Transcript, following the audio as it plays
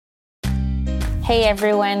Hey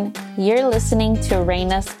everyone, you're listening to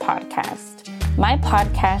Raina's podcast. My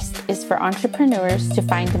podcast is for entrepreneurs to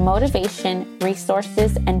find motivation,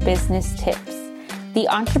 resources, and business tips. The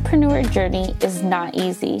entrepreneur journey is not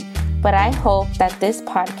easy, but I hope that this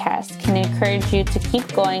podcast can encourage you to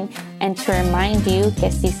keep going and to remind you que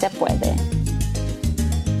sí se puede.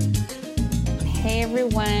 Hey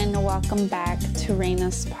everyone, welcome back to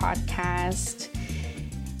Raina's podcast.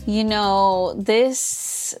 You know,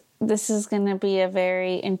 this is going to be a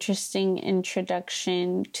very interesting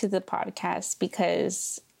introduction to the podcast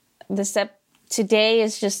because today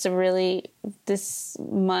is just this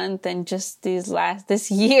month and just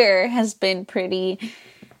this year has been pretty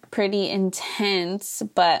intense,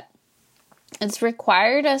 but it's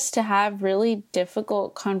required us to have really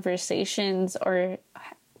difficult conversations or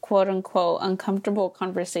quote unquote uncomfortable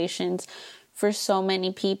conversations for so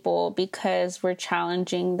many people because we're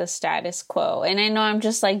challenging the status quo. And I know I'm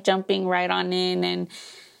just like jumping right on in and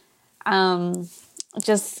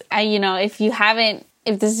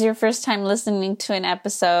if this is your first time listening to an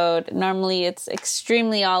episode, normally it's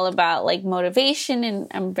extremely all about like motivation and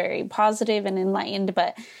I'm very positive and enlightened.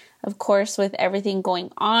 But of course, with everything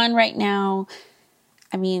going on right now,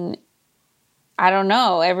 I mean, I don't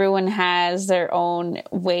know. Everyone has their own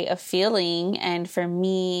way of feeling. And for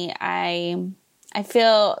me, I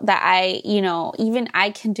feel that even I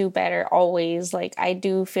can do better always. Like I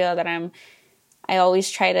do feel that I always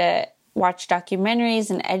try to watch documentaries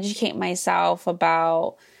and educate myself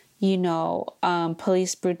about,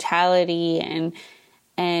 police brutality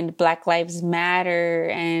and Black Lives Matter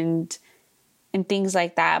and things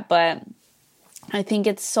like that. But I think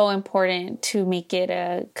it's so important to make it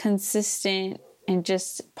a consistent and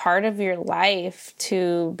just part of your life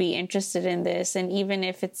to be interested in this. And even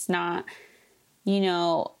if it's not,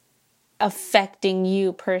 affecting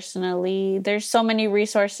you personally, there's so many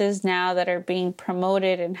resources now that are being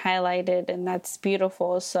promoted and highlighted, and that's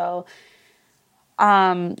beautiful. So,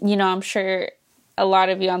 I'm sure a lot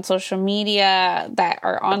of you on social media that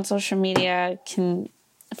are on social media can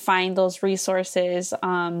find those resources.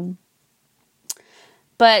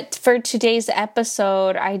 But for today's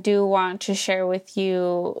episode, I do want to share with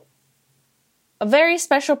you a very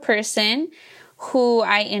special person who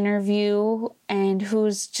I interview and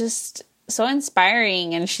who's just so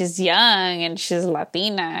inspiring. And she's young and she's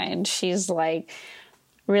Latina and she's like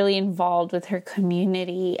really involved with her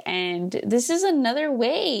community. And this is another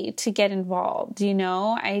way to get involved.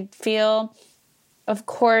 I feel, of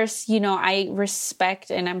course, I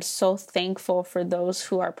respect and I'm so thankful for those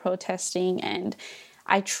who are protesting, and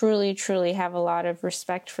I truly, truly have a lot of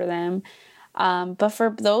respect for them. But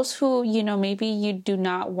for those who, maybe you do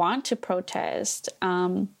not want to protest,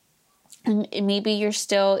 and maybe you're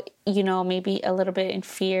still, maybe a little bit in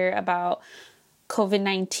fear about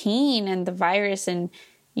COVID-19 and the virus, and,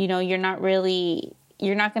 you're not going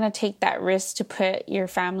to take that risk to put your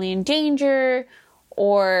family in danger,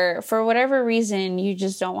 or for whatever reason, you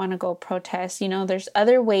just don't want to go protest. There's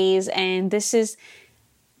other ways, and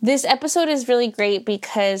this episode is really great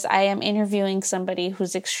because I am interviewing somebody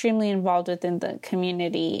who's extremely involved within the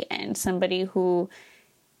community and somebody who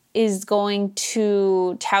is going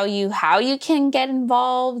to tell you how you can get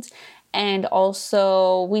involved. And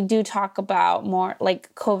also we do talk about more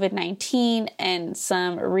like COVID-19 and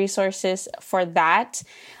some resources for that.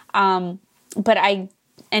 A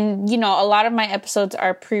lot of my episodes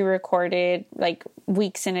are pre-recorded like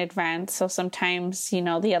weeks in advance. So sometimes,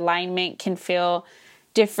 the alignment can feel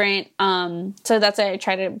different. So that's why I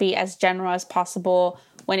try to be as general as possible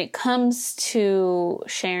when it comes to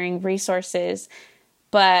sharing resources.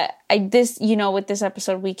 But with this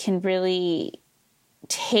episode, we can really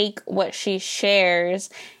take what she shares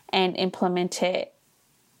and implement it,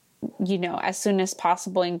 as soon as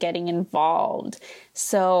possible in getting involved.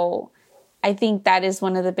 So I think that is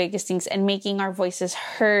one of the biggest things, and making our voices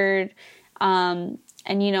heard. And,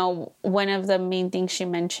 one of the main things she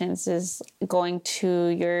mentions is going to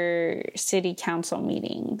your city council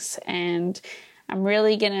meetings. And I'm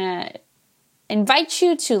really going to invite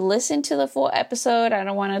you to listen to the full episode. I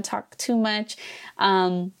don't want to talk too much.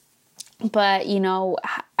 But,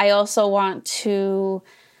 I also want to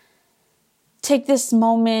take this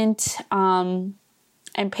moment and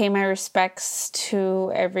pay my respects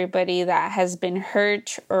to everybody that has been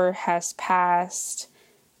hurt or has passed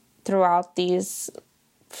throughout these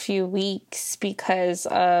few weeks because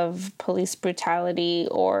of police brutality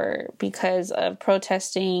or because of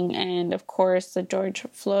protesting, and of course the George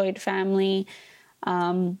Floyd family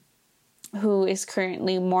who is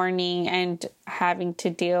currently mourning and having to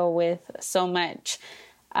deal with so much.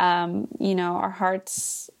 Our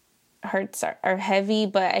hearts are heavy,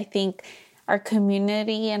 but I think our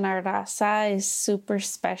community and our raza is super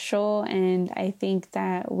special. And I think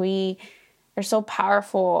that we are so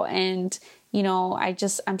powerful. And, you know,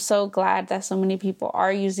 I'm so glad that so many people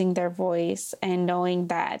are using their voice and knowing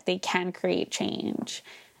that they can create change,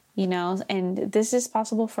 you know, and this is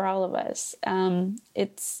possible for all of us.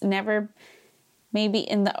 It's never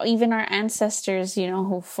maybe even our ancestors, you know,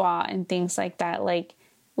 who fought and things like that, like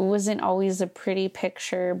it wasn't always a pretty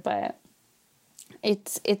picture, but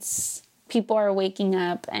it's people are waking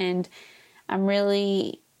up, and I'm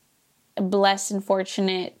really blessed and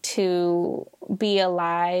fortunate to be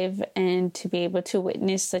alive and to be able to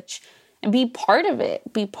witness such and be part of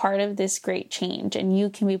it, be part of this great change, and you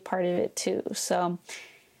can be part of it too. So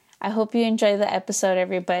I hope you enjoy the episode,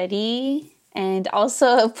 everybody. And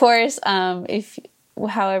also, of course, if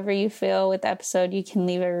however you feel with the episode, you can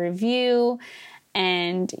leave a review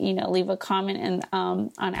and, you know, leave a comment and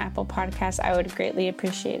on Apple Podcasts. I would greatly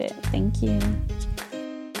appreciate it. Thank you.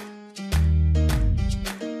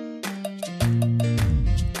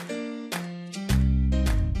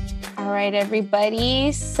 All right,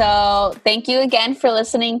 everybody. So thank you again for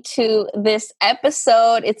listening to this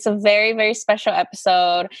episode. It's a very, very special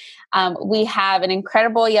episode. We have an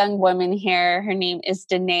incredible young woman here. Her name is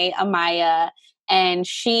Danae Amaya, and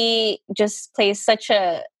she just plays such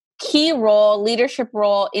a key role, leadership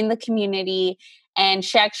role in the community. And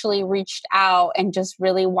she actually reached out and just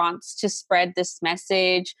really wants to spread this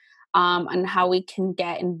message on how we can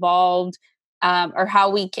get involved. Or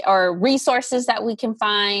or resources that we can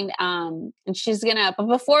find. And she's but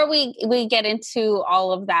before we get into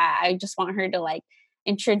all of that, I just want her to like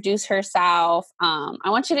introduce herself. I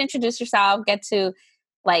want you to introduce yourself, get to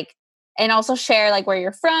like, and also share like where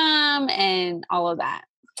you're from and all of that.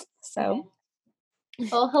 So. Okay.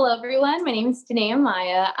 Well, hello everyone. My name is Danae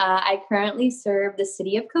Amaya. I currently serve the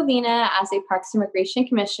city of Covina as a Parks and Recreation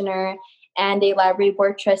Commissioner and a library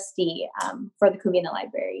board trustee for the Covina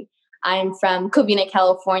Library. I'm from Covina,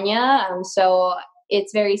 California, so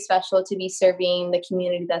it's very special to be serving the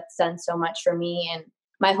community that's done so much for me and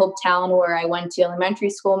my hometown, where I went to elementary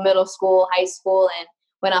school, middle school, high school, and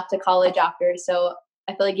went off to college after. So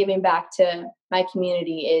I feel like giving back to my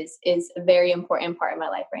community is a very important part of my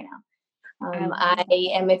life right now. I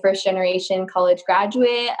am a first-generation college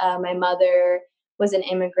graduate. My mother was an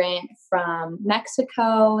immigrant from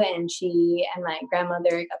Mexico, and she and my grandmother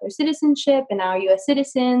got their citizenship and now are U.S.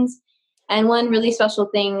 citizens. And one really special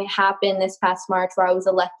thing happened this past March, where I was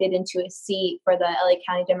elected into a seat for the LA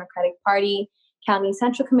County Democratic Party County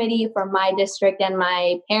Central Committee for my district, and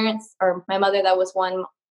my parents, or my mother that was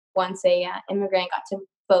once a immigrant, got to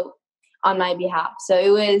vote on my behalf. So it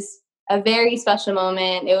was a very special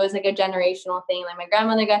moment. It was like a generational thing. Like my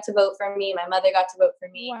grandmother got to vote for me, my mother got to vote for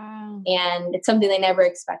me. Wow. And it's something they never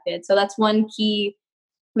expected. So that's one key,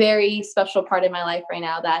 very special part of my life right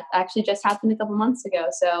now that actually just happened a couple months ago.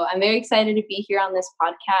 So I'm very excited to be here on this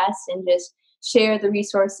podcast and just share the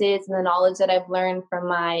resources and the knowledge that I've learned from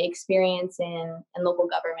my experience in local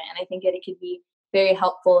government. And I think that it could be very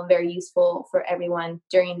helpful and very useful for everyone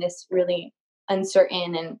during this really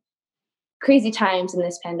uncertain and crazy times in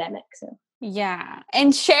this pandemic. So yeah.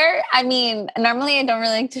 And share, I mean, normally I don't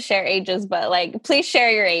really like to share ages, but like, please share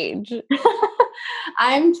your age.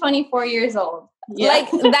 I'm 24 years old. Yeah. Like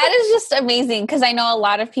that is just amazing, because I know a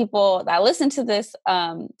lot of people that listen to this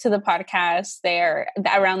to the podcast, they're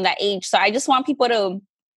around that age. So I just want people to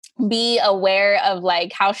be aware of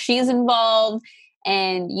like how she's involved,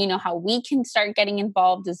 and you know how we can start getting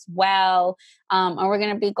involved as well. And we're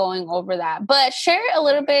going to be going over that. But share a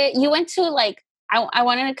little bit. You went to like I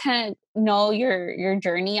wanted to kind of know your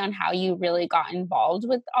journey on how you really got involved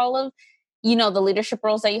with all of, you know, the leadership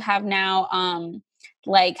roles that you have now.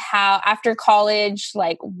 Like how after college,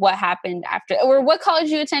 like what happened after, or what college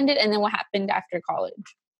you attended, and then what happened after college.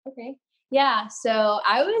 Okay. Yeah. So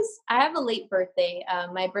I have a late birthday.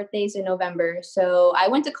 My birthday is in November. So I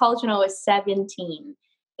went to college when I was 17,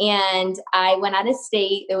 and I went out of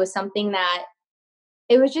state. It was something that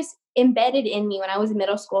it was just embedded in me when I was in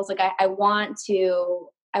middle school. It's like, I want to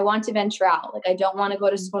venture out. Like, I don't want to go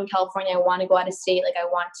to school in California. I want to go out of state. Like, I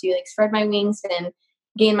want to like spread my wings and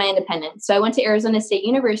gain my independence. So I went to Arizona State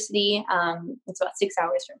University. It's about 6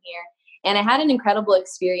 hours from here. And I had an incredible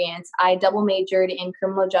experience. I double majored in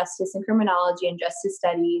criminal justice and criminology and justice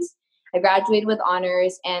studies. I graduated with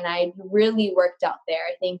honors, and I really worked out there.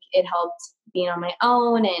 I think it helped being on my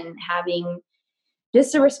own and having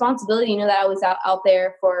just a responsibility, you know, that I was out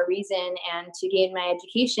there for a reason and to gain my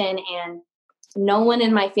education. And no one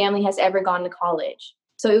in my family has ever gone to college.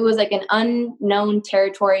 So it was like an unknown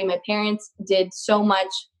territory. My parents did so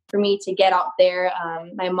much for me to get out there.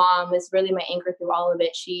 My mom was really my anchor through all of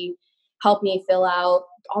it. She helped me fill out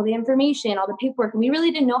all the information, all the paperwork. And we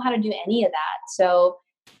really didn't know how to do any of that. So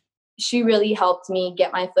she really helped me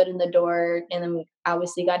get my foot in the door, and then we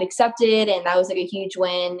obviously got accepted, and that was like a huge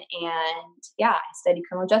win. And yeah, I studied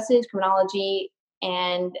criminal justice, criminology,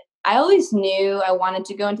 and I always knew I wanted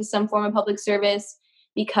to go into some form of public service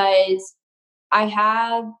because I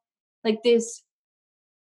have like this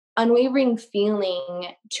unwavering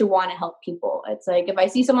feeling to want to help people. It's like if I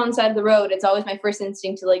see someone on the side of the road, it's always my first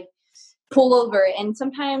instinct to like pull over. And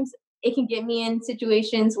sometimes it can get me in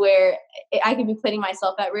situations where I could be putting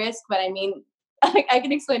myself at risk. But I mean, I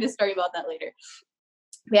can explain a story about that later.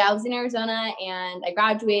 But yeah, I was in Arizona and I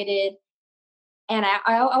graduated, and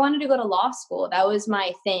I wanted to go to law school. That was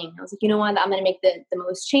my thing. I was like, you know what, I'm going to make the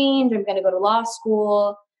most change. I'm going to go to law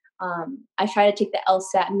school. I tried to take the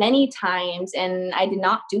LSAT many times and I did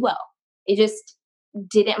not do well. It just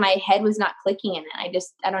didn't, my head was not clicking in it.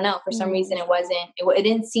 I don't know, for some reason it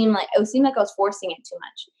didn't seem like, it seemed like I was forcing it too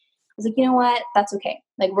much. I was like, you know what, that's okay.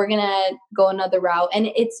 Like, we're going to go another route. And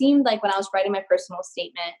it seemed like when I was writing my personal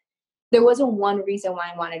statement, there wasn't one reason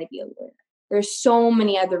why I wanted to be a lawyer. There's so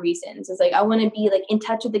many other reasons. It's like, I want to be like in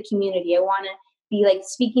touch with the community. I want to be like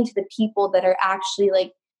speaking to the people that are actually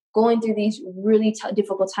like going through these really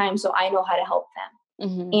difficult times, so I know how to help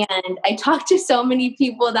them. And I talked to so many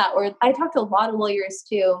people I talked to a lot of lawyers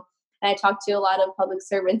too. And I talked to a lot of public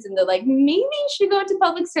servants, and they're like, maybe you should go into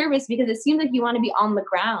public service because it seems like you want to be on the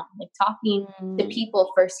ground, like talking to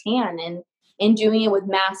people firsthand and doing it with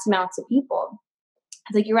mass amounts of people. I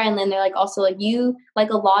was like, you're right. And then they're like, also like you like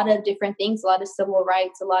a lot of different things, a lot of civil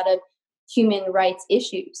rights, a lot of human rights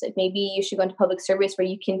issues. Like maybe you should go into public service where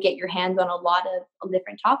you can get your hands on a lot of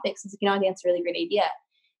different topics. It's like, you know, I think that's a really great idea.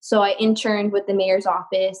 So I interned with the mayor's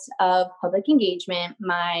office of public engagement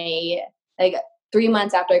like 3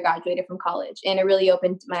 months after I graduated from college. And it really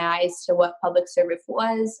opened my eyes to what public service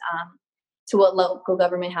was, to what local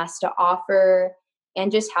government has to offer,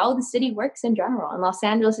 and just how the city works in general. And Los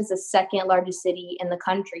Angeles is the second largest city in the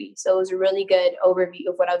country. So it was a really good overview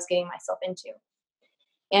of what I was getting myself into.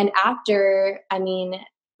 And after, I mean,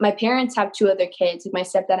 my parents have 2 other kids, like my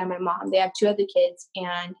stepdad and my mom. They have 2 other kids,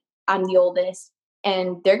 and I'm the oldest.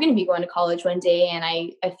 And they're going to be going to college one day. And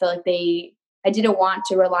I feel like I didn't want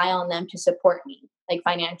to rely on them to support me, like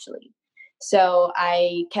financially. So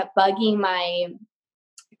I kept bugging my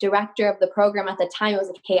director of the program at the time. I was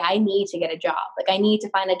like, hey, I need to get a job. Like, I need to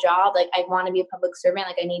find a job. Like, I want to be a public servant.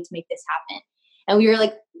 Like, I need to make this happen. And we were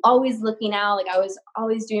like always looking out. Like, I was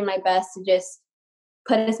always doing my best to just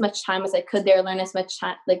put as much time as I could there, learn as much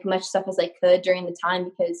time, like much stuff as I could during the time,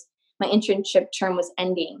 because my internship term was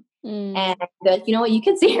ending. And they're like, you know what, you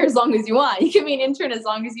can stay here as long as you want. You can be an intern as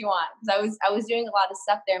long as you want. Because I was doing a lot of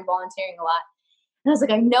stuff there and volunteering a lot. And I was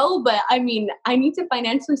like, I know, but I mean, I need to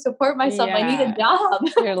financially support myself. Yeah. I need a job.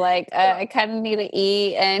 You're like, I kind of need to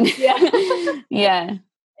eat. And yeah.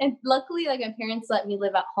 And luckily, like, my parents let me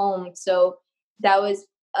live at home. So that was,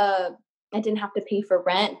 I didn't have to pay for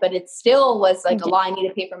rent, but it still was like a lot. I need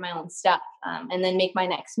to pay for my own stuff, and then make my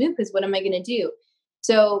next move, because what am I going to do?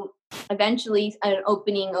 So eventually an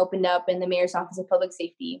opening opened up in the mayor's office of public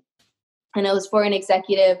safety. And it was for an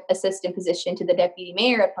executive assistant position to the deputy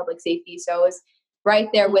mayor of public safety. So I was right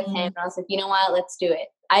there with him. And I was like, you know what, let's do it.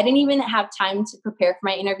 I didn't even have time to prepare for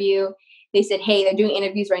my interview. They said, hey, they're doing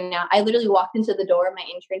interviews right now. I literally walked into the door of my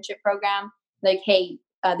internship program, like, hey,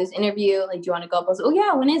 there's an interview. Like, do you want to go? I was like, oh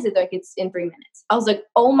yeah, when is it? Like, it's in 3 minutes. I was like,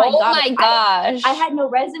 oh my gosh. I had no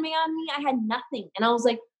resume on me. I had nothing. And I was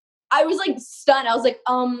like stunned. I was like,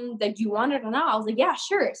 do you want it or not? I was like, yeah,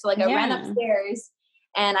 sure. So like I ran upstairs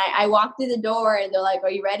and I walked through the door, and they're like,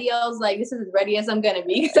 are you ready? I was like, this is as ready as I'm going to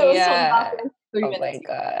be. So I was told 3 minutes.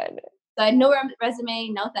 My God. So I had no resume,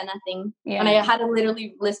 nothing. Yeah. And I had to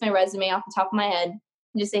literally list my resume off the top of my head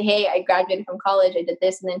and just say, hey, I graduated from college. I did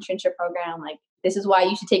this in the internship program. Like, this is why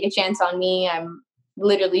you should take a chance on me. I'm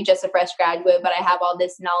literally just a fresh graduate, but I have all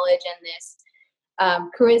this knowledge and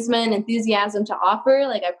this charisma and enthusiasm to offer.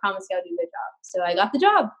 Like, I promise you I'll do a good job. So I got the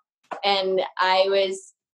job, and I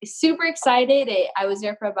was super excited. I was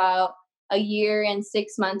there for about a year and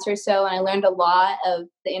 6 months or so, and I learned a lot of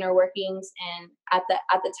the inner workings. And at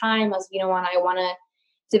the time, I was, you know what, I want to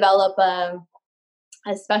develop a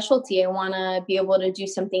specialty. I want to be able to do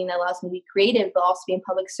something that allows me to be creative, but also be in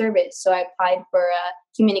public service. So I applied for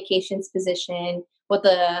a communications position with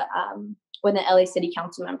an LA City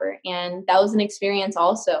Council member. And that was an experience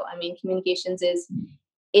also. I mean, communications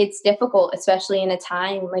it's difficult, especially in a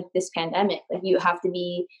time like this pandemic. Like, you have to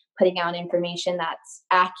be putting out information that's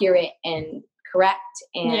accurate and correct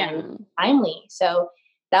and timely. So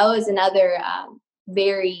that was another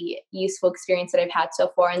very useful experience that I've had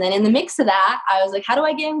so far. And then in the mix of that, I was like, how do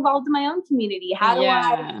I get involved in my own community? How do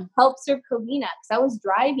I help serve Covina? Because I was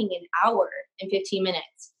driving an hour and 15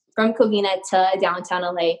 minutes from Covina to downtown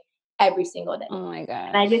LA every single day. Oh my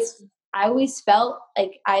God. And I always felt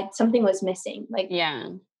like something was missing. Like,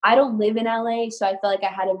 I don't live in LA, so I felt like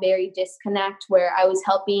I had a very disconnect where I was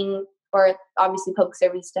helping, or obviously public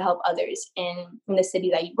service to help others in the city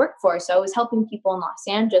that you work for. So I was helping people in Los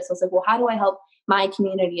Angeles. I was like, well, how do I help my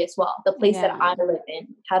community as well? The place that I live in.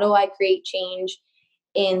 How do I create change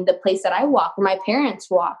in the place that I walk, where my parents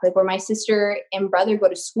walk, like where my sister and brother go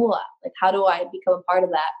to school at? Like, how do I become a part of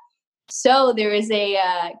that? So there is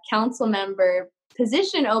a council member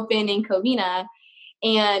position open in Covina.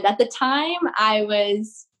 And at the time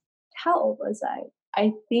how old was I?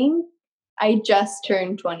 I think I just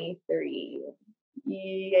turned 23.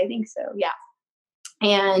 I think so. Yeah.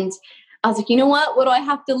 And I was like, you know what? What do I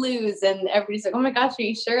have to lose? And everybody's like, oh my gosh, are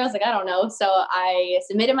you sure? I was like, I don't know. So I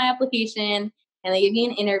submitted my application and they gave me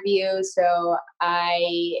an interview. So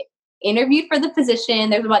I interviewed for the position.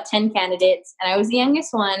 There was about 10 candidates and I was the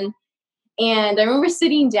youngest one. And I remember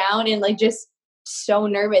sitting down and like just so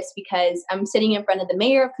nervous because I'm sitting in front of the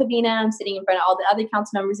mayor of Covina. I'm sitting in front of all the other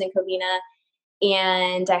council members in Covina.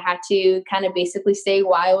 And I had to kind of basically say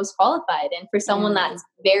why I was qualified. And for someone that's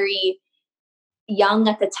very young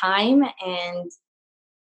at the time, and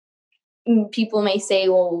people may say,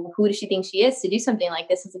 well, who does she think she is to do something like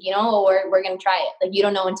this? It's like, we're going to try it. Like, you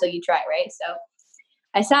don't know until you try, right? So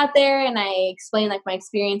I sat there and I explained like my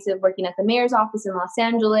experience of working at the mayor's office in Los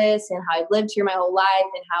Angeles and how I've lived here my whole life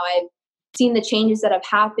and how I've seen the changes that have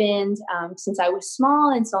happened since I was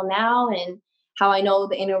small until now, and how I know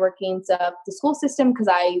the inner workings of the school system because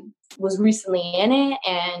I was recently in it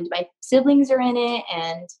and my siblings are in it,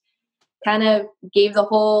 and kind of gave the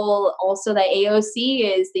whole also that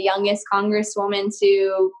AOC is the youngest congresswoman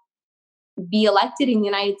to be elected in the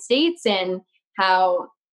United States and how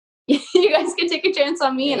you guys could take a chance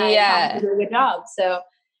on me and I do a good job. So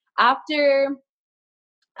after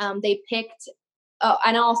they picked,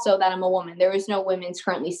 and also that I'm a woman, there was no women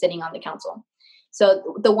currently sitting on the council.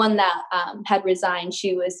 So the one that had resigned,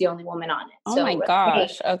 she was the only woman on it. Oh so my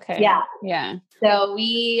gosh. Okay. Yeah. So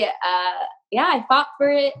we, I fought for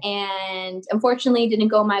it and unfortunately it didn't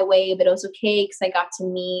go my way, but it was okay because I got to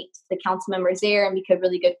meet the council members there and become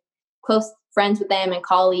really good, close friends with them and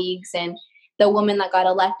colleagues. And the woman that got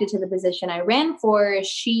elected to the position I ran for,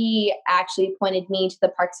 she actually appointed me to the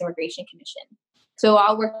Parks and Recreation Commission. So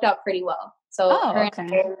all worked out pretty well. So her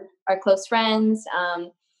and I are close friends.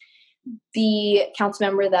 The council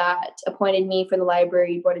member that appointed me for the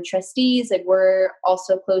library board of trustees, like we're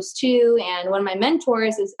also close too. And one of my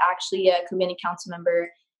mentors is actually a Covina council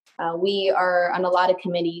member. We are on a lot of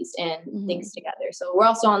committees and things together. So we're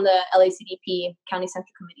also on the LACDP County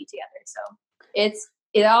Central Committee together. So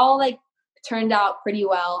it all like turned out pretty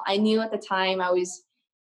well. I knew at the time I was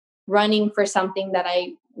running for something that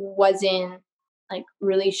I wasn't like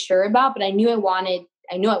really sure about, but I knew I wanted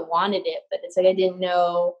it, but it's like I didn't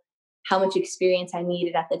know how much experience I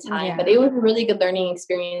needed at the time. But it was a really good learning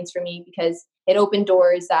experience for me because it opened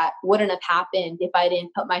doors that wouldn't have happened if I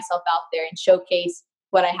didn't put myself out there and showcase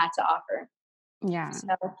what I had to offer. Yeah. So,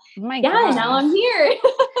 gosh. now I'm here.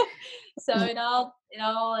 So it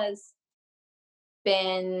all has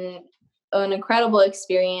been an incredible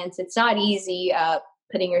experience. It's not easy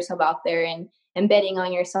putting yourself out there and betting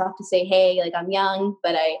on yourself to say, hey, like I'm young,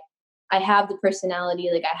 but I have the personality,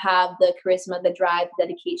 like I have the charisma, the drive, the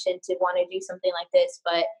dedication to want to do something like this,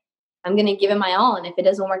 but I'm going to give it my all. And if it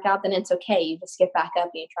doesn't work out, then it's okay. You just get back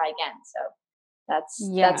up and you try again. So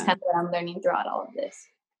that's kind of what I'm learning throughout all of this.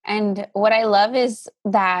 And what I love is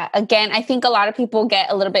that, again, I think a lot of people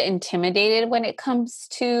get a little bit intimidated when it comes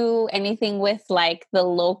to anything with like the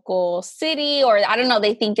local city, or I don't know,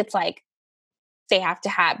 they think it's like, they have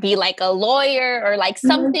to be like a lawyer or like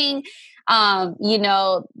something,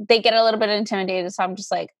 they get a little bit intimidated. So I'm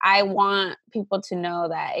just like, I want people to know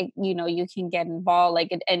that, you can get involved. Like,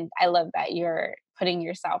 and I love that you're putting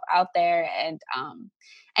yourself out there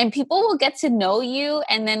and people will get to know you.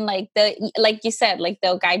 And then like you said, like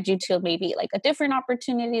they'll guide you to maybe like a different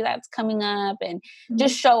opportunity that's coming up and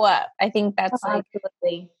just show up. I think that's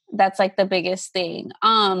that's like the biggest thing.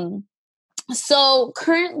 So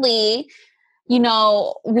currently, we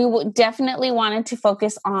definitely wanted to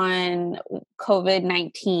focus on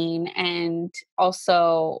COVID-19 and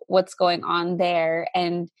also what's going on there.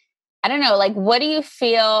 And I don't know, like, what do you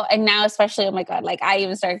feel? And now, especially, oh my God, like I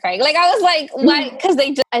even started crying. Like, I was like, what? Because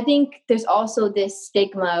I think there's also this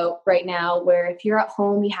stigma right now where if you're at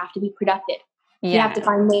home, you have to be productive. You have to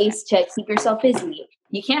find ways to keep yourself busy.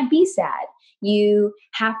 You can't be sad. you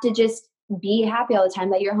have to just be happy all the time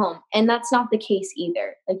that you're home. And that's not the case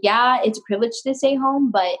either. Like, yeah, it's a privilege to stay home,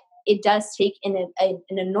 but it does take an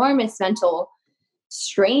enormous mental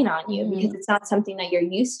strain on you because it's not something that you're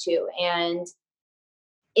used to. And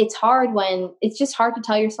it's just hard to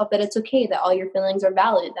tell yourself that it's okay, that all your feelings are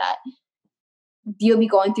valid, that you'll be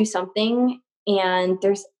going through something and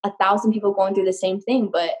there's 1,000 people going through the same thing,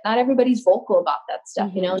 but not everybody's vocal about that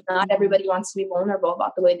stuff. Not everybody wants to be vulnerable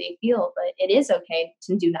about the way they feel, but it is okay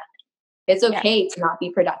to do nothing. It's okay to not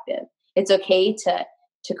be productive. It's okay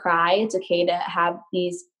to cry. It's okay to have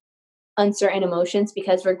these uncertain emotions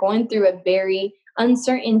because we're going through a very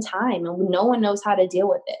uncertain time and no one knows how to deal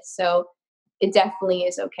with it. So it definitely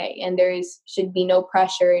is okay. And should be no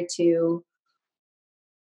pressure to,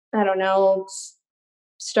 I don't know,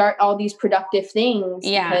 start all these productive things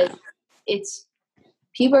because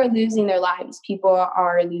people are losing their lives. People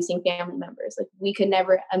are losing family members. Like, we could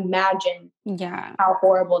never imagine how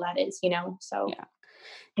horrible that is, So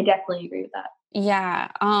I definitely agree with that. Yeah.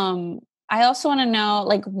 I also want to know,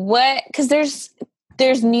 like, because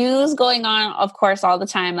there's news going on, of course, all the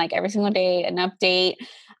time, like every single day, an update,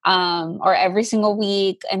 or every single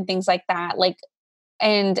week and things like that. Like,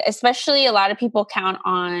 and especially a lot of people count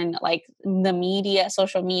on like the media,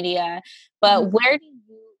 social media, but where do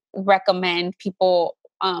you recommend people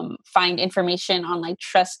find information on like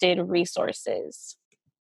trusted resources?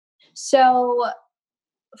 So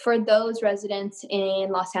for those residents in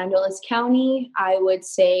Los Angeles County, I would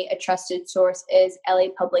say a trusted source is LA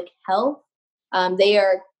Public Health. They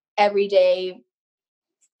are every day,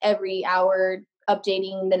 every hour,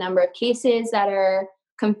 updating the number of cases that are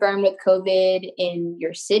confirmed with COVID in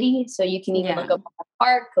your city. So you can even look up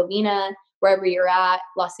Park, Covina, wherever you're at,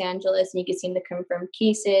 Los Angeles, and you can see the confirmed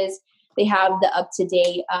cases. They have the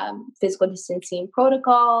up-to-date physical distancing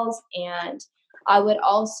protocols. And I would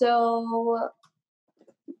also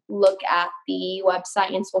look at the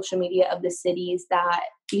website and social media of the cities that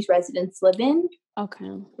these residents live in.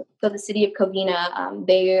 Okay. So the city of Covina,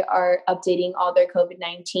 they are updating all their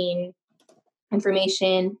COVID-19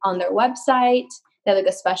 information on their website. They have like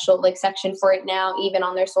a special section for it now, even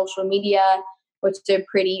on their social media, which they're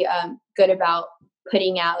pretty good about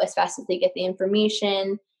putting out as fast as they get the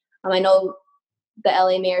information. I know the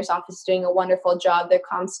LA Mayor's office is doing a wonderful job. Their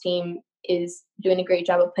comms team is doing a great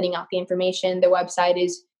job of putting out the information. Their website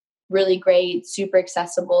is really great, super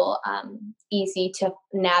accessible, easy to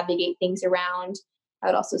navigate things around. I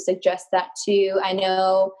would also suggest that too. I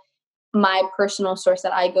know my personal source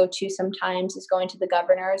that I go to sometimes is going to the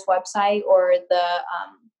governor's website or the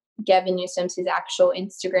Gavin Newsom's his actual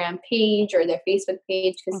Instagram page or their Facebook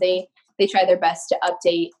page because they try their best to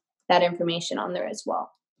update that information on there as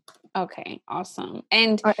well. Okay, awesome.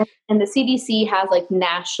 And the CDC has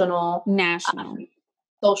national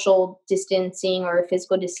social distancing or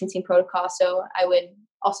physical distancing protocol. So I would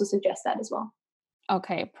also suggest that as well.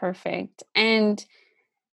 Okay, perfect. And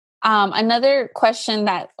another question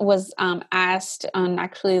that was asked on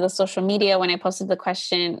actually the social media when I posted the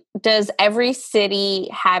question, does every city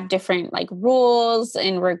have different rules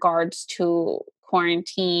in regards to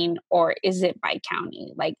quarantine, or is it by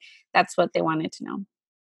county? That's what they wanted to know.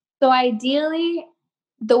 So ideally,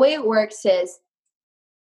 the way it works is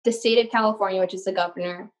the state of California, which is the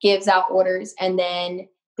governor, gives out orders, and then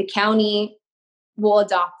the county will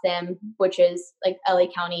adopt them, which is LA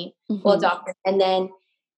County will adopt them, and then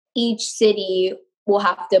each city will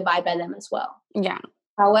have to abide by them as well. Yeah.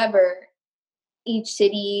 However, each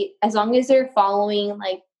city, as long as they're following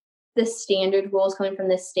the standard rules coming from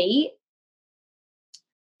the state,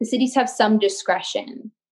 the cities have some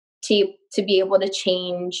discretion to be able to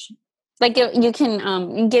change. You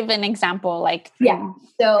can give an example,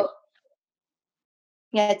 So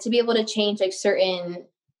to be able to change certain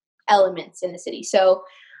elements in the city. So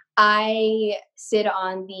I sit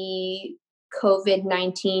on the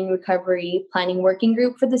COVID-19 recovery planning working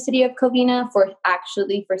group for the city of Covina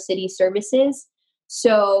for city services.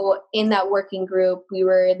 So in that working group, we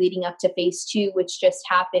were leading up to phase 2, which just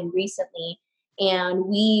happened recently. And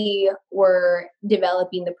we were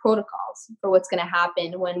developing the protocols for what's going to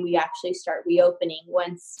happen when we actually start reopening,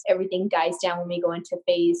 once everything dies down, when we go into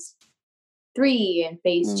phase 3 and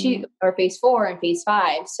phase 2 or phase 4 and phase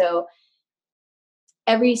 5. So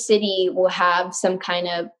every city will have some kind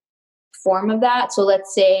of form of that. So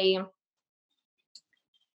let's say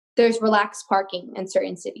there's relaxed parking in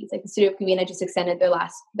certain cities. Like the city of Covina just extended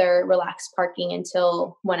their relaxed parking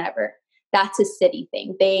until whenever. That's a city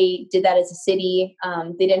thing. They did that as a city.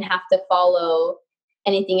 They didn't have to follow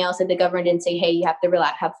anything else. Like the government didn't say, hey, you have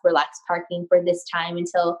to have relaxed parking for this time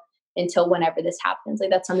until until whenever this happens. Like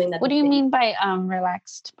that's something that. What do you mean by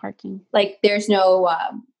relaxed parking? Like there's no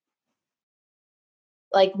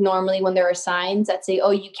like normally when there are signs that say,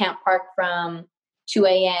 oh, you can't park from 2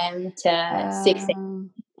 a.m. to 6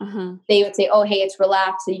 a.m. They would say, oh, hey, it's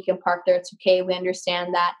relaxed, so you can park there. It's okay. We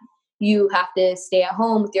understand that you have to stay at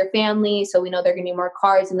home with your family, so we know there are going to be more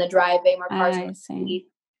cars in the driveway, more cars in the street.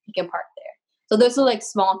 You can park there. So those are like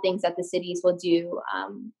small things that the cities will do,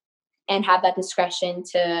 and have that discretion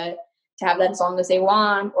to have that as long as they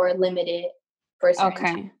want or limit it for a certain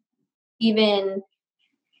time. Even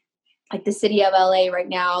like the city of LA right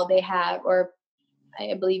now, they have, or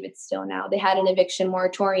I believe it's still now, they had an eviction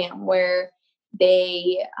moratorium where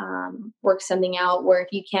they work something out where if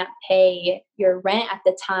you can't pay your rent at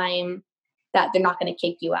the time, that they're not going to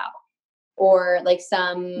kick you out. Or like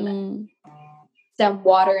some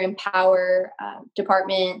water and power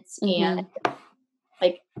departments and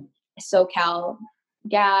like SoCal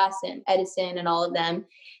Gas and Edison and all of them,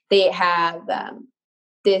 they have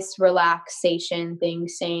this relaxation thing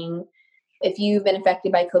saying if you've been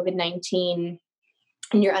affected by COVID-19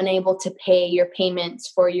 and you're unable to pay your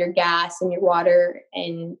payments for your gas and your water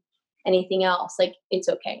and anything else, like it's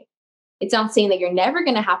okay. It's not saying that you're never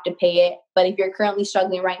going to have to pay it, but if you're currently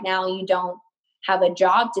struggling right now, you don't have a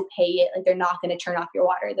job to pay it, like they're not going to turn off your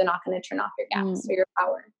water. They're not going to turn off your gas or your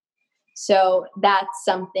power. So that's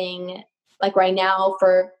something like right now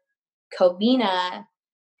for Covina,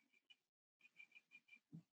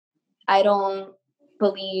 I don't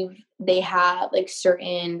believe they have like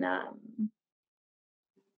certain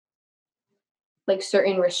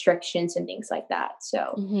restrictions and things like that.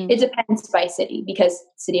 So it depends by city because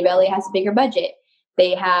City of LA has a bigger budget.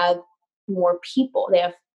 They have more people. They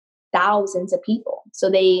have thousands of people. So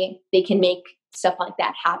they can make stuff like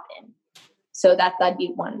that happen. So that'd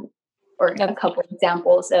be one or a couple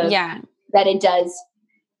examples of that it does.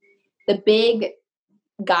 The big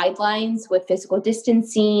guidelines with physical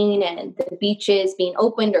distancing and the beaches being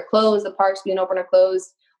opened or closed, the parks being open or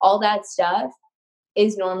closed, all that stuff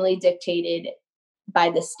is normally dictated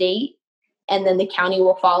by the state, and then the county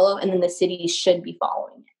will follow, and then the cities should be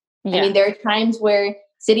following it. I mean, there are times where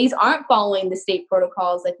cities aren't following the state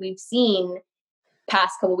protocols, like we've seen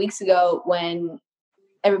past couple weeks ago when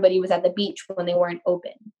everybody was at the beach when they weren't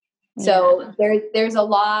open. So there's a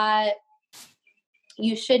lot.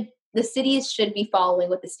 The cities should be following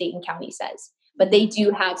what the state and county says, but they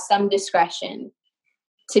do have some discretion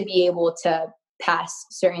to be able to pass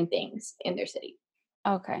certain things in their city.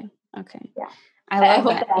 Okay. Yeah. I love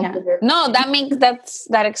that. No,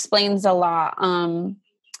 that explains a lot.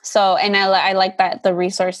 So, and I like that the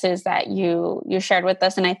resources that you shared with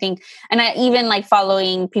us. And I think, and I even like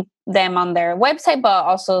following them on their website, but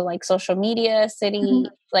also like social media,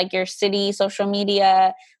 like your city social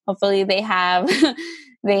media. Hopefully they have,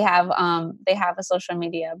 they have a social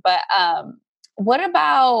media, but, what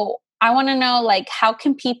about, I want to know, like, how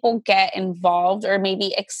can people get involved or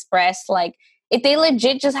maybe express, like, if they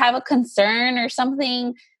legit just have a concern or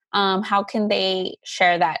something, how can they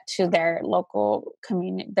share that to their local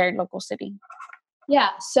community, their local city? Yeah.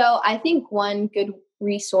 So I think one good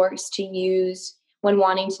resource to use when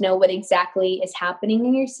wanting to know what exactly is happening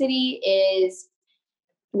in your city is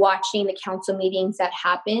watching the council meetings that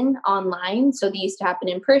happen online. So they used to happen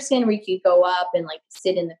in person where you could go up and like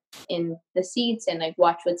sit in the seats and like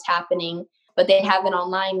watch what's happening, but they have it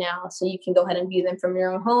online now. So you can go ahead and view them from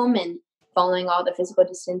your own home and following all the physical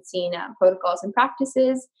distancing protocols and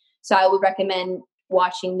practices. So I would recommend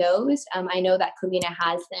watching those. I know that Covina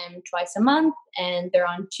has them twice a month and they're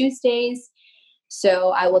on Tuesdays. So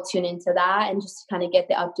I will tune into that and just kind of get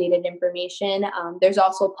the updated information. There's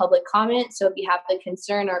also public comment. So if you have a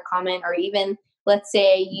concern or comment, or even let's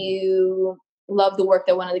say you love the work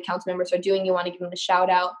that one of the council members are doing, you want to give them a shout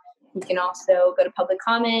out, you can also go to public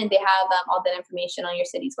comment. They have all that information on your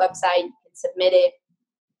city's website. You can submit it.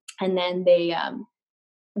 And then they,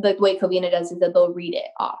 the way Covina does is that they'll read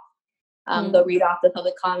it off. They'll read off the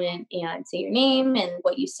public comment and say your name and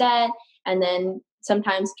what you said. And then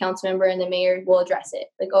sometimes the council member and the mayor will address it.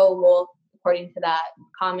 Like, oh, well, according to that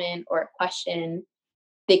comment or question,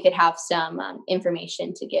 they could have some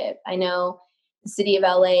information to give. I know the city of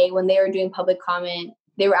LA, when they were doing public comment,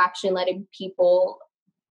 they were actually letting people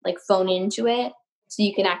like phone into it so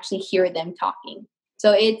you can actually hear them talking.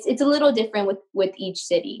 So it's a little different with each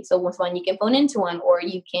city. So with one, you can phone into one, or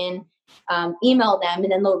you can email them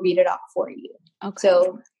and then they'll read it off for you. Okay.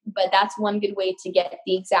 So, but that's one good way to get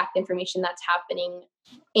the exact information that's happening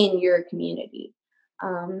in your community.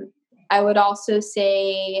 I would also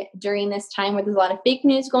say during this time where there's a lot of fake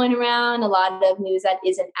news going around, a lot of news that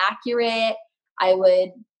isn't accurate, I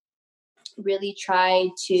would really try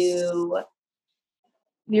to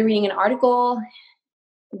be reading an article,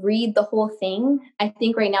 read the whole thing. I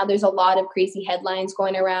think right now there's a lot of crazy headlines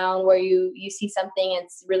going around where you see something,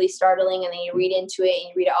 it's really startling, and then you read into it and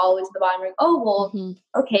you read it all the way to the bottom, like, oh well,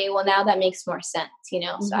 okay, well now that makes more sense,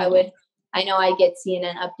 So I know I get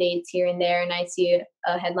CNN updates here and there, and I see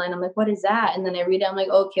a headline, I'm like, what is that? And then I read it, I'm like,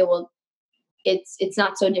 okay, well it's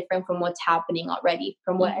not so different from what's happening already,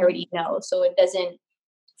 from what I already know, so it doesn't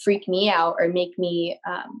freak me out or make me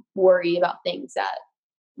worry about things that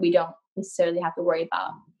we don't necessarily have to worry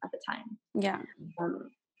about at the time.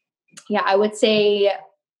 Yeah, I would say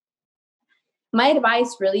my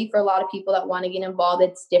advice really for a lot of people that want to get involved,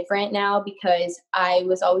 it's different now because I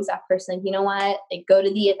was always that person, like, you know what, like go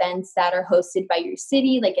to the events that are hosted by your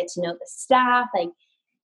city, like get to know the staff, like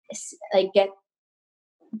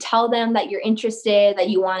tell them that you're interested, that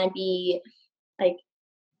you want to be like,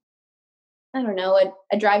 I don't know,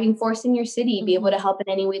 a driving force in your city, be able to help in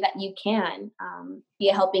any way that you can, be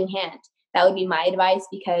a helping hand. That would be my advice,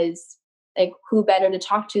 because like who better to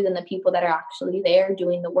talk to than the people that are actually there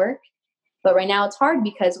doing the work. But right now it's hard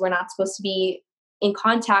because we're not supposed to be in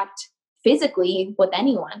contact physically with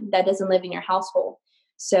anyone that doesn't live in your household.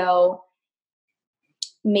 So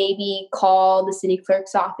maybe call the city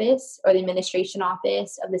clerk's office or the administration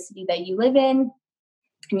office of the city that you live in,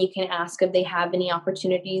 and you can ask if they have any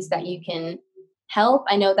opportunities that you can help.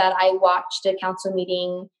 I know that I watched a council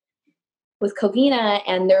meeting with Covina,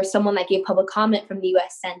 and there was someone that gave public comment from the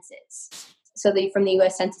U.S. Census. So from the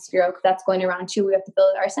U.S. Census Bureau, that's going around too. We have to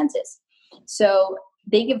fill out our census. So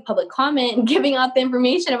they give public comment giving out the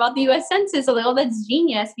information about the U.S. Census. So like, oh, that's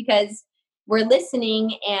genius, because we're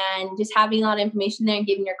listening and just having a lot of information there and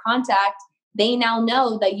giving your contact. They now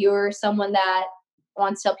know that you're someone that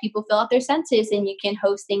wants to help people fill out their census, and you can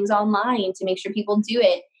host things online to make sure people do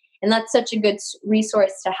it. And that's such a good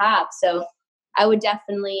resource to have. So I would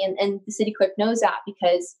definitely, and the city clerk knows that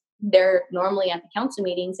because they're normally at the council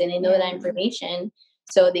meetings and they know that information.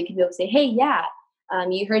 So they can be able to say, hey, yeah,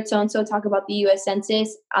 you heard so-and-so talk about the U.S.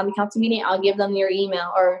 Census on the council meeting. I'll give them your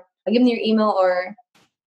email, or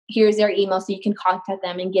here's their email so you can contact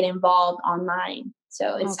them and get involved online.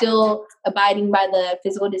 So it's still abiding by the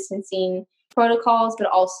physical distancing protocols, but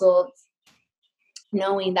also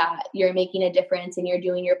knowing that you're making a difference and you're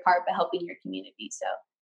doing your part by helping your community. So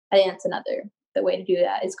I think that's the way to do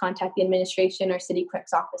that is contact the administration or city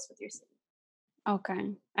clerk's office with your city.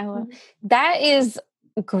 Okay. I love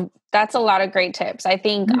that's a lot of great tips. I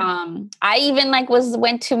think I even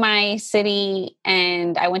went to my city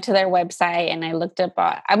and I went to their website and I looked up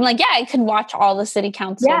I'm like, yeah, I could watch all the city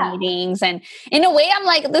council meetings, and in a way I'm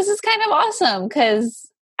like, this is kind of awesome, because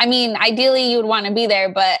I mean, ideally you would want to be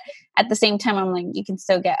there, but at the same time I'm like, you can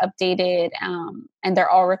still get updated, and they're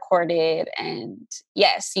all recorded, and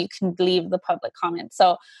yes, you can leave the public comments.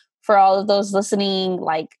 So for all of those listening,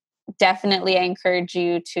 definitely I encourage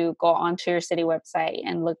you to go onto your city website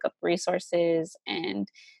and look up resources. And,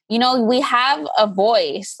 we have a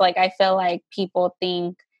voice. I feel like people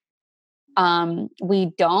think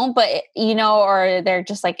we don't, but, or they're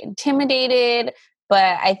just intimidated.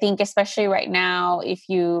 But I think especially right now, if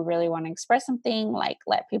you really want to express something,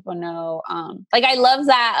 let people know. I love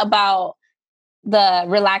that about the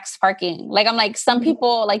relaxed parking. I'm like, some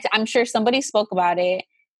people, I'm sure somebody spoke about it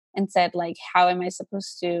and said, how am I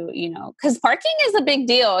supposed to, because parking is a big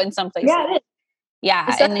deal in some places. Yeah, it is. Yeah.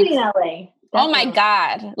 Especially in LA. Definitely. Oh my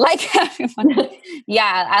God.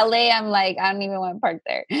 Yeah, LA, I'm like, I don't even want to park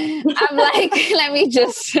there. I'm like, let me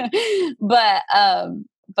just,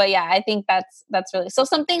 but yeah, I think that's really, so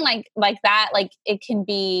something like that, it can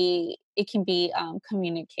be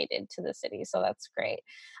communicated to the city. So that's great.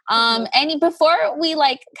 Before we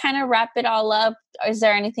kind of wrap it all up, is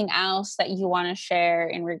there anything else that you want to share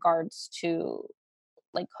in regards to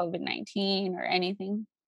COVID-19 or anything?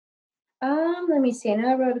 Let me see. I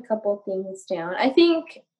know I wrote a couple of things down. I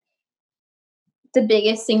think the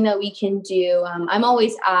biggest thing that we can do, I'm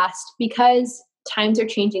always asked, because times are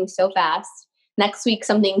changing so fast, next week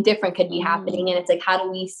something different could be happening, and it's how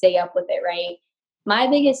do we stay up with it, right? My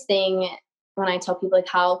biggest thing when I tell people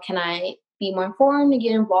how can I be more informed and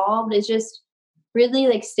get involved is just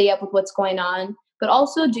really stay up with what's going on, but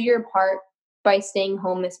also do your part by staying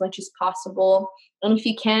home as much as possible. And if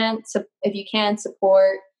you can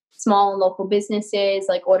support small and local businesses,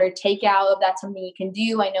 order takeout, if that's something you can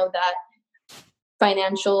do. I know that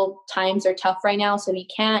financial times are tough right now, so if you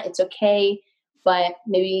can't, it's okay. But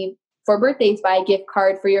maybe for birthdays, buy a gift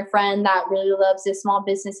card for your friend that really loves this small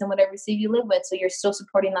business in whatever city you live with. So you're still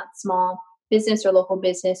supporting that small business or local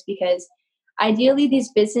business, because ideally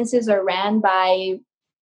these businesses are ran by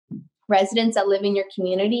residents that live in your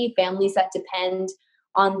community, families that depend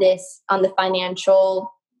on the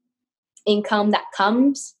financial income that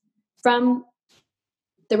comes from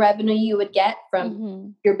the revenue you would get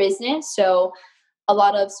from your business. So a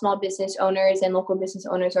lot of small business owners and local business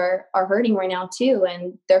owners are hurting right now too,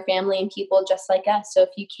 and their family and people just like us. So if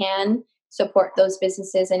you can support those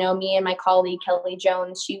businesses, I know me and my colleague Kelly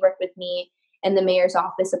Jones, she worked with me in the mayor's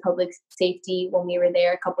office of public safety when we were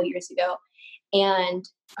there a couple years ago, and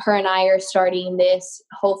her and I are starting this.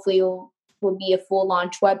 Hopefully, will be a full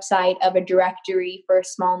launch website of a directory for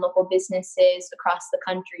small and local businesses across the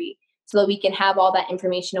country, so that we can have all that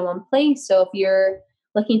information in one place. So if you're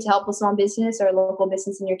looking to help a small business or a local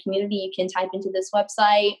business in your community, you can type into this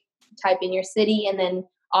website, type in your city, and then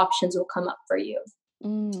options will come up for you.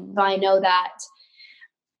 So I know that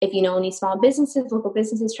if you know any small businesses, local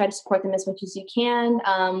businesses, try to support them as much as you can.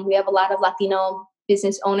 We have a lot of Latino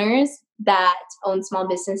business owners that own small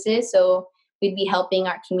businesses, so we'd be helping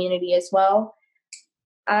our community as well.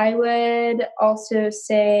 I would also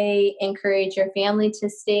say encourage your family to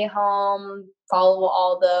stay home, follow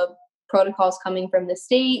all the protocols coming from the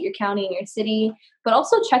state, your county, and your city, but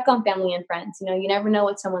also check on family and friends. You know, you never know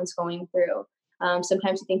what someone's going through.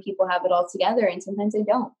 Sometimes you think people have it all together, and sometimes they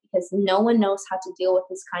don't, because no one knows how to deal with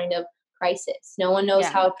this kind of crisis. No one knows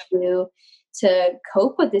how to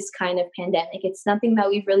cope with this kind of pandemic. It's nothing that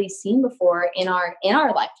we've really seen before in our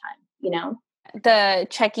lifetime, you know? The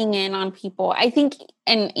checking in on people, I think,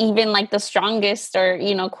 and even like the strongest, or,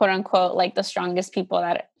 you know, quote unquote, like the strongest people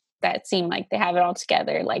that seem like they have it all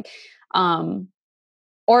together, like,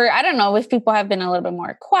 or I don't know if people have been a little bit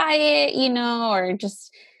more quiet, you know, or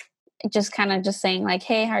just kind of just saying like,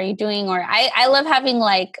 hey, how are you doing? Or I love having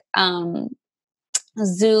like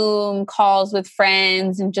Zoom calls with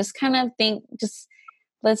friends and just kind of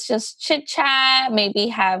let's just chit chat, maybe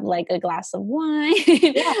have like a glass of wine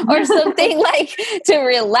or something, like to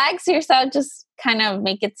relax yourself, just kind of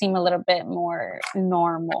make it seem a little bit more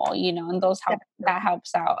normal, you know, and that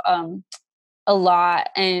helps out a lot.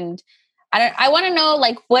 And I want to know,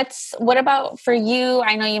 like, what about for you?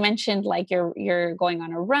 I know you mentioned like you're going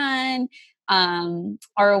on a run,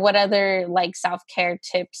 or what other like self-care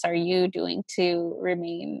tips are you doing to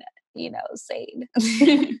remain, you know, sane?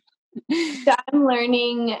 So I'm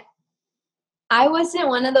learning. I wasn't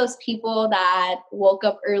one of those people that woke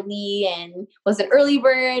up early and was an early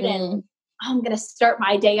bird and I'm going to start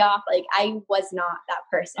my day off. Like, I was not that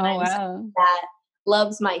person. I'm someone that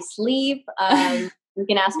loves my sleep. You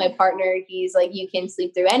can ask my partner. He's like, you can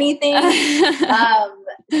sleep through anything.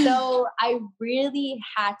 So I really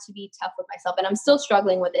had to be tough with myself, and I'm still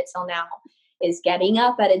struggling with it till now, is getting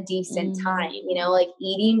up at a decent time, you know, like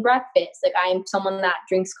eating breakfast. Like, I'm someone that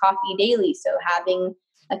drinks coffee daily. So having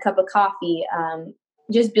a cup of coffee,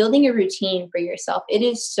 just building a routine for yourself. It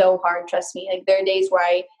is so hard. Trust me. Like, there are days where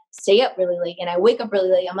I stay up really late and I wake up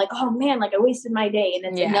really late. I'm like, oh man, like I wasted my day. And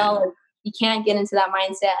it's no, like, you can't get into that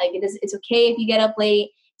mindset. Like, it's okay if you get up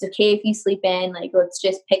late. It's okay if you sleep in. Like, let's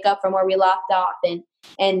just pick up from where we left off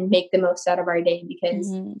and make the most out of our day,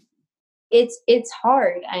 because it's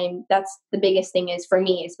hard. That's the biggest thing is for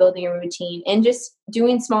me, is building a routine and just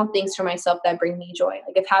doing small things for myself that bring me joy.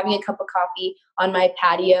 Like, if having a cup of coffee on my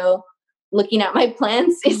patio, looking at my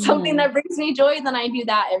plants is something that brings me joy, then I do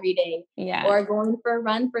that every day. Yeah. Or going for a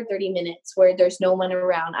run for 30 minutes where there's no one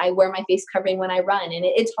around. I wear my face covering when I run, and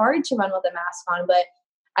it's hard to run with a mask on, but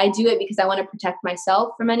I do it because I want to protect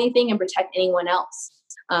myself from anything and protect anyone else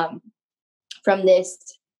from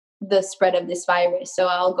the spread of this virus. So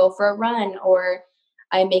I'll go for a run, or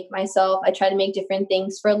I try to make different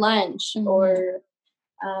things for lunch, or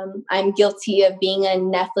I'm guilty of being a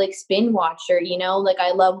Netflix binge watcher, you know, like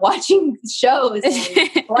I love watching shows and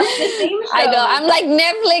watch the same shows. I know. I'm like,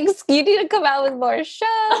 Netflix, you need to come out with more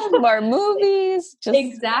shows, more movies. Just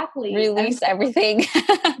exactly. Release everything.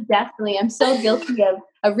 Definitely. I'm so guilty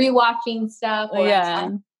of rewatching stuff,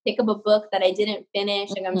 or pick up a book that I didn't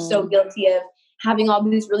finish. Like, I'm so guilty of having all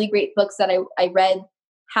these really great books that I read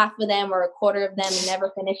half of them or a quarter of them and never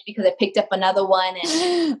finished because I picked up another one.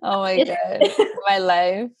 And oh my God, my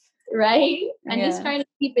life. Right? I'm just trying to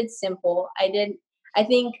keep it simple. I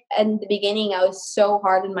think in the beginning I was so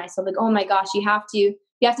hard on myself. Like, oh my gosh, you have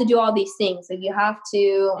to do all these things. Like, you have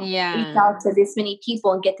to reach out to this many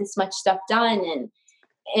people and get this much stuff done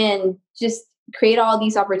and just create all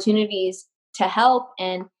these opportunities to help.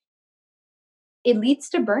 And it leads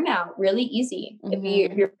to burnout really easy if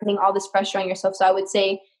you're putting all this pressure on yourself. So I would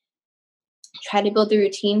say try to build a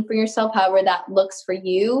routine for yourself, however that looks for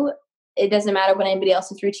you. It doesn't matter what anybody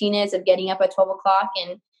else's routine is. Of getting up at 12 o'clock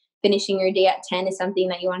and finishing your day at 10 is something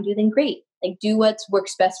that you want to do, then great. Like, do what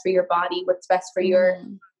works best for your body, what's best for your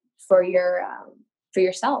for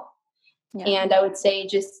yourself. Yeah. And I would say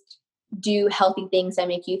just do healthy things that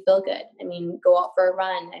make you feel good. I mean, go out for a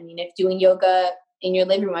run. I mean, if doing yoga in your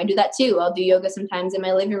living room, I do that too. I'll do yoga sometimes in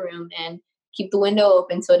my living room and keep the window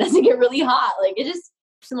open so it doesn't get really hot. Like, it's just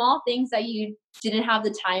small things that you didn't have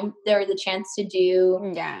the time or the chance to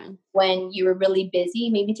do when you were really busy.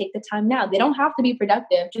 Maybe take the time now. They don't have to be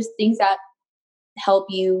productive, just things that help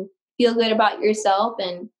you feel good about yourself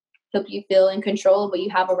and help you feel in control of what you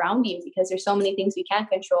have around you, because there's so many things we can't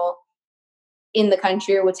control in the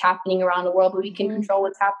country or what's happening around the world, but we can control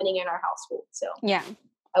what's happening in our household. So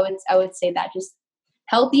I would say that just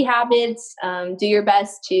healthy habits, do your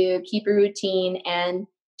best to keep a routine and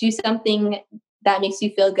do something that makes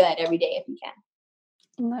you feel good every day if you can.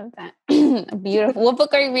 Love that. Beautiful. What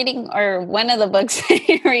book are you reading, or one of the books are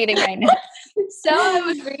you reading right now? So I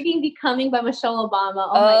was reading Becoming by Michelle Obama.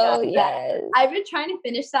 Oh my God. Yes. I've been trying to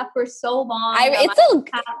finish that for so long.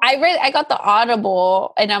 I got the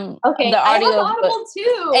Audible, and the audio I have Audible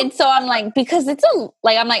too. And so I'm like, because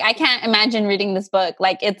I can't imagine reading this book.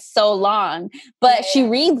 Like, it's so long, but she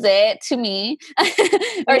reads it to me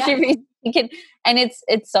or she reads it, and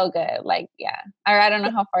it's so good. Like, or I don't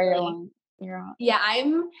know how far you're along. Yeah,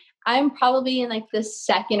 I'm probably in like the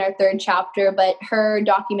second or third chapter, but her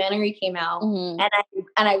documentary came out and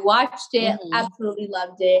I watched it, absolutely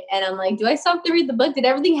loved it. And I'm like, do I still have to read the book? Did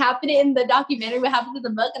everything happen in the documentary? What happened to the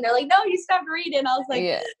book? And they're like, no, you still have to read it. And I was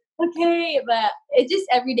like, okay, but it's just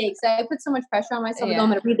every day. Cause I put so much pressure on myself. Like, I'm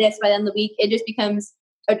going to read this by the end of the week. It just becomes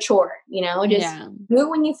a chore, just do it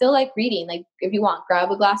when you feel like reading. Like, if you want, grab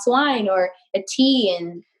a glass of wine or a tea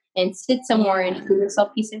and sit somewhere and give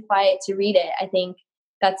yourself peace and quiet to read it. I think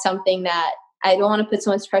that's something that I don't want to put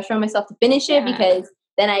so much pressure on myself to finish it, because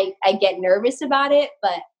then I get nervous about it.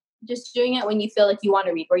 But just doing it when you feel like you want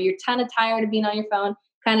to read, or you're kind of tired of being on your phone,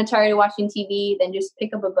 kind of tired of watching TV, then just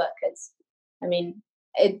pick up a book. Because, I mean,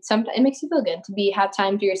 it makes you feel good to have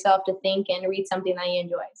time to yourself to think and read something that you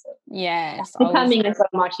enjoy. So yes, Becoming is what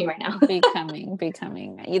I'm watching right now. Becoming.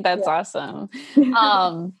 That's awesome.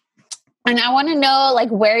 And I want to know,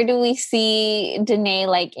 like, where do we see Danae,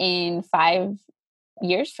 like, in 5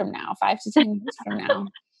 years from now, 5 to 10 years from now?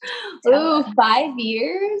 Ooh, 5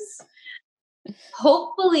 years?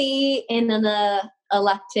 Hopefully in an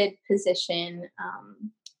elected position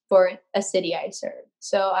for a city I serve.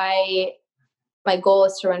 So my goal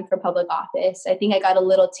is to run for public office. I think I got a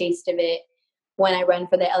little taste of it when I ran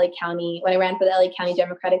for the LA County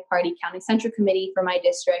Democratic Party County Central Committee for my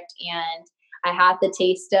district. And I had the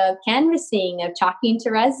taste of canvassing, of talking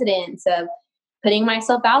to residents, of putting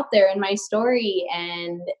myself out there in my story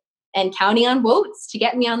and counting on votes to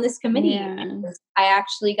get me on this committee. Yeah. I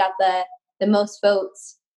actually got the most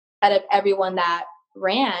votes out of everyone that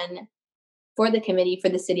ran for the committee for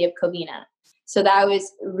the city of Covina. So that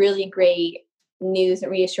was really great news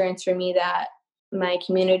and reassurance for me that my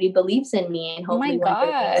community believes in me, and hopefully one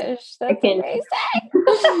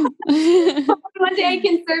day I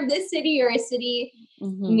can serve this city or a city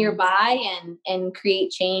nearby and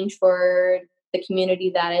create change for the community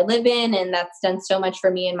that I live in. And that's done so much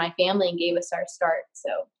for me and my family and gave us our start. So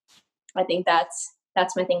I think that's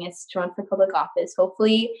my thing, is to run for public office.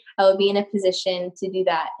 Hopefully I will be in a position to do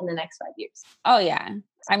that in the next 5 years. Oh yeah.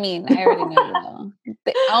 I mean, I already know you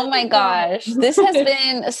will. Oh my gosh. This has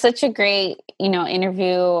been such a great,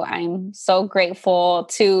 interview. I'm so grateful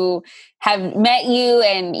to have met you,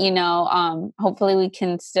 and, hopefully we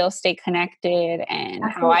can still stay connected, and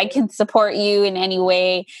how I can support you in any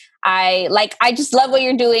way. I just love what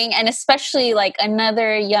you're doing, and especially like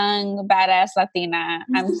another young badass Latina.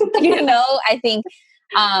 I think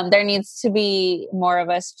there needs to be more of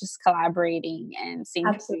us just collaborating and seeing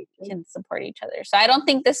if we can support each other. So I don't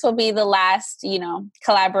think this will be the last,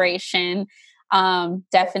 collaboration.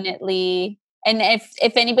 Definitely. And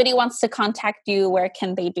if anybody wants to contact you, where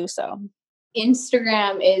can they do so?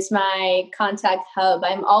 Instagram is my contact hub.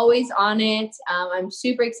 I'm always on it. I'm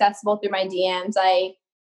super accessible through my DMs.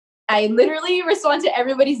 I literally respond to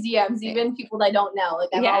everybody's DMs, even people that I don't know. Like,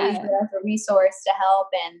 I'm always there as a resource to help,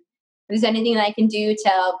 and if there's anything that I can do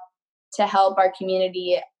to help our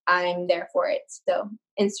community, I'm there for it. So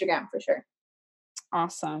Instagram for sure.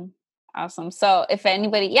 Awesome. So if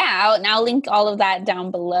anybody, I'll link all of that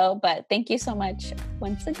down below, but thank you so much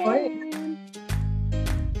once again.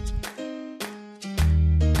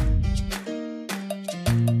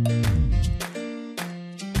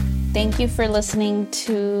 Thank you for listening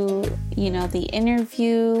to, the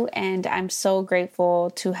interview. And I'm so grateful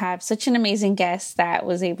to have such an amazing guest that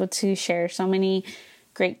was able to share so many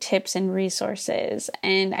great tips and resources.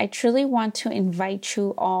 And I truly want to invite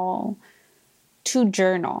you all to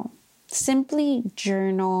journal. simply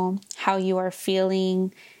journal how you are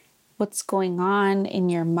feeling, what's going on in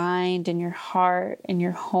your mind, in your heart, in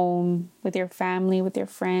your home, with your family, with your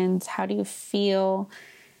friends. How do you feel?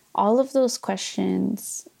 All of those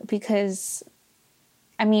questions, because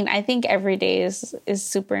I think every day is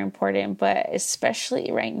super important, but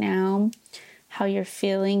especially right now, how you're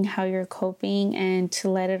feeling, how you're coping, and to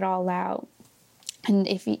let it all out. And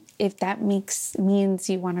if that means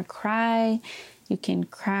you want to cry, you can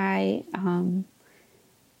cry,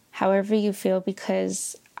 however you feel,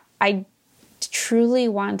 because I truly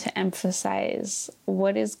want to emphasize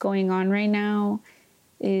what is going on right now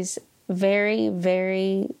is very,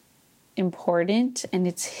 very important, and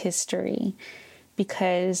it's history,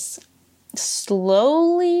 because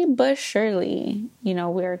slowly but surely,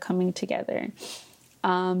 we're coming together.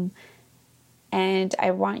 And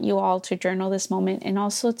I want you all to journal this moment, and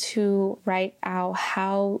also to write out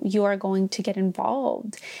how you are going to get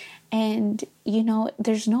involved. And,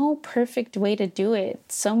 there's no perfect way to do it.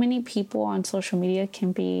 So many people on social media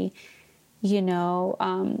can be,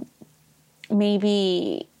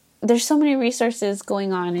 maybe there's so many resources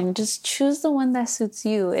going on, and just choose the one that suits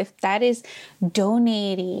you. If that is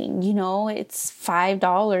donating, it's $5,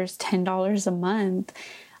 $10 a month.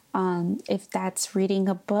 If that's reading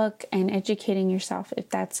a book and educating yourself, if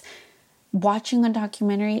that's watching a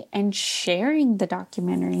documentary and sharing the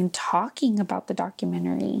documentary and talking about the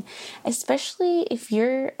documentary, especially if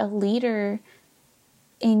you're a leader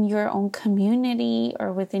in your own community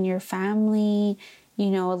or within your family.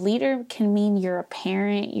 A leader can mean you're a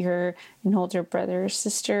parent, you're an older brother or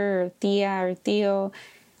sister or tia or tío.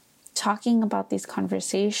 Talking about these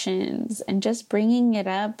conversations and just bringing it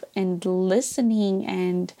up and listening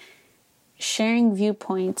and sharing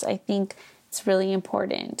viewpoints, I think it's really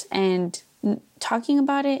important. And talking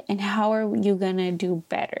about it and how are you going to do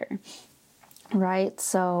better, right?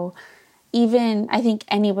 So even, I think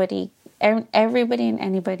everybody and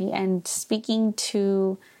anybody, and speaking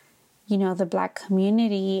to, the Black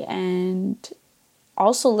community, and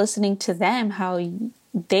also listening to them, how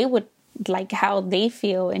they would like, how they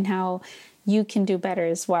feel, and how you can do better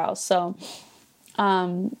as well. So,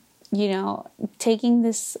 taking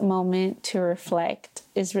this moment to reflect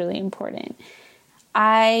is really important.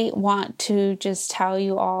 I want to just tell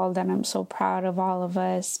you all that I'm so proud of all of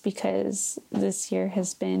us, because this year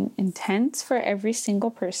has been intense for every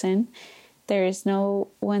single person. There is no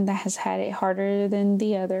one that has had it harder than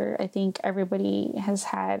the other. I think everybody has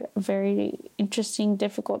had a very interesting,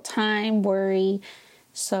 difficult time, worry.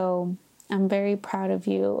 So I'm very proud of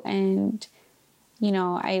you. And,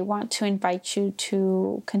 I want to invite you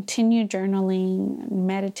to continue journaling,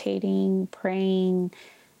 meditating, praying,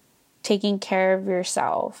 taking care of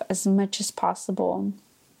yourself as much as possible,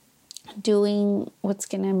 doing what's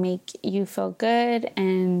going to make you feel good,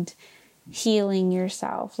 and healing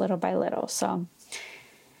yourself little by little. So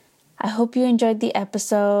I hope you enjoyed the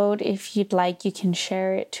episode. If you'd like, you can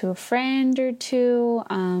share it to a friend or two.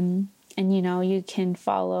 And you can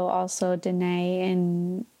follow also Danae,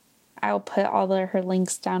 and I'll put all her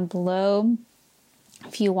links down below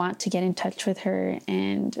if you want to get in touch with her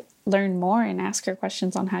and learn more and ask her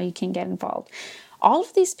questions on how you can get involved. All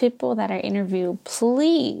of these people that I interview,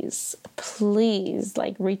 please,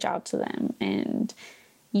 reach out to them, and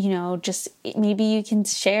just maybe you can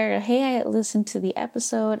share, hey, I listened to the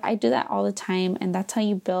episode. I do that all the time. And that's how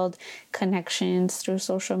you build connections through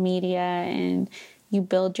social media, and you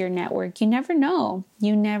build your network. You never know.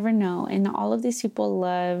 And all of these people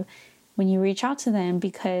love when you reach out to them,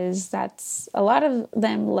 because that's, a lot of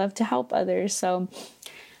them love to help others. So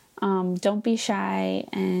don't be shy.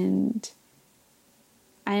 And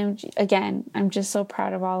I'm just so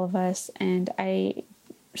proud of all of us. And I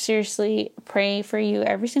seriously pray for you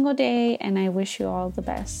every single day, and I wish you all the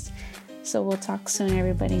best. So we'll talk soon,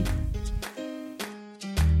 everybody.